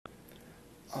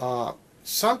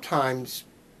Sometimes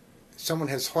someone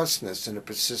has hoarseness and it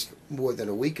persists more than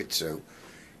a week or two,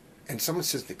 and someone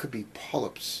says there could be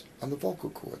polyps on the vocal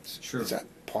cords. Sure. Is that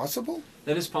possible?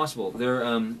 That is possible. There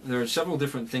are several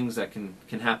different things that can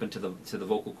happen to the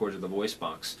vocal cords or the voice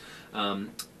box.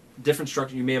 Different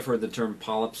structure. You may have heard the term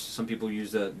polyps. Some people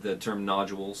use the term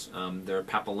nodules. There are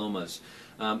papillomas.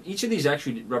 Each of these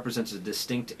actually represents a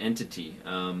distinct entity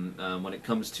when it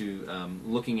comes to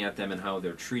looking at them and how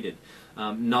they're treated.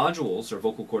 Nodules, or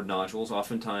vocal cord nodules,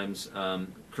 oftentimes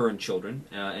occur in children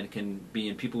and can be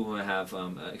in people who have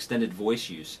extended voice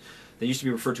use. They used to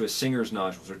be referred to as singer's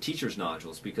nodules or teacher's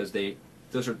nodules because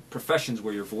those are professions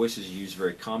where your voice is used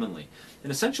very commonly.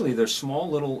 And essentially they're small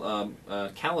little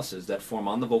calluses that form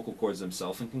on the vocal cords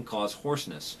themselves and can cause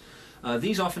hoarseness.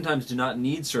 These oftentimes do not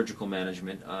need surgical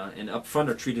management and up front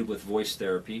are treated with voice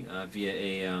therapy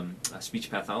via a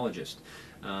speech pathologist.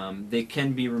 They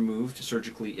can be removed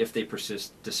surgically if they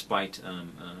persist despite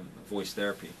voice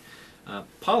therapy.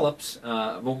 Polyps,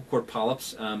 vocal cord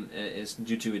polyps, is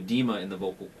due to edema in the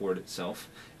vocal cord itself,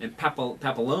 and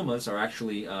papillomas are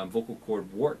actually vocal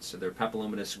cord warts. So they're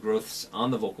papillomatous growths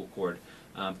on the vocal cord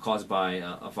caused by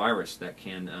a virus that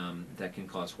can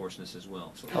cause hoarseness as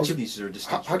well. So each of these are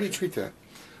distinct. How do you treat that?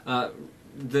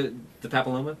 The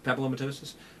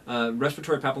papillomatosis.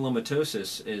 Respiratory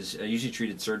papillomatosis is usually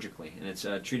treated surgically, and it's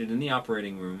treated in the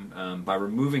operating room by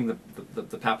removing the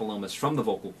papillomas from the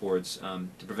vocal cords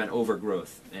to prevent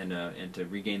overgrowth and to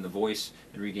regain the voice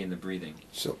and regain the breathing.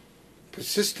 So,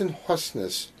 persistent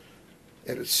hoarseness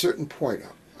at a certain point,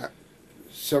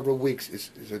 several weeks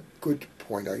is a good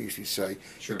point, I usually say.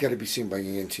 Sure. You've got to be seen by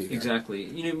an ENT. Exactly.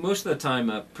 You know, most of the time,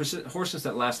 hoarseness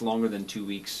that lasts longer than 2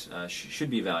 weeks should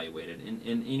be evaluated.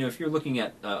 And you know, if you're looking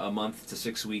at a month to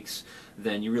 6 weeks,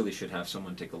 then you really should have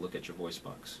someone take a look at your voice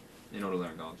box, an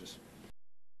otolaryngologist.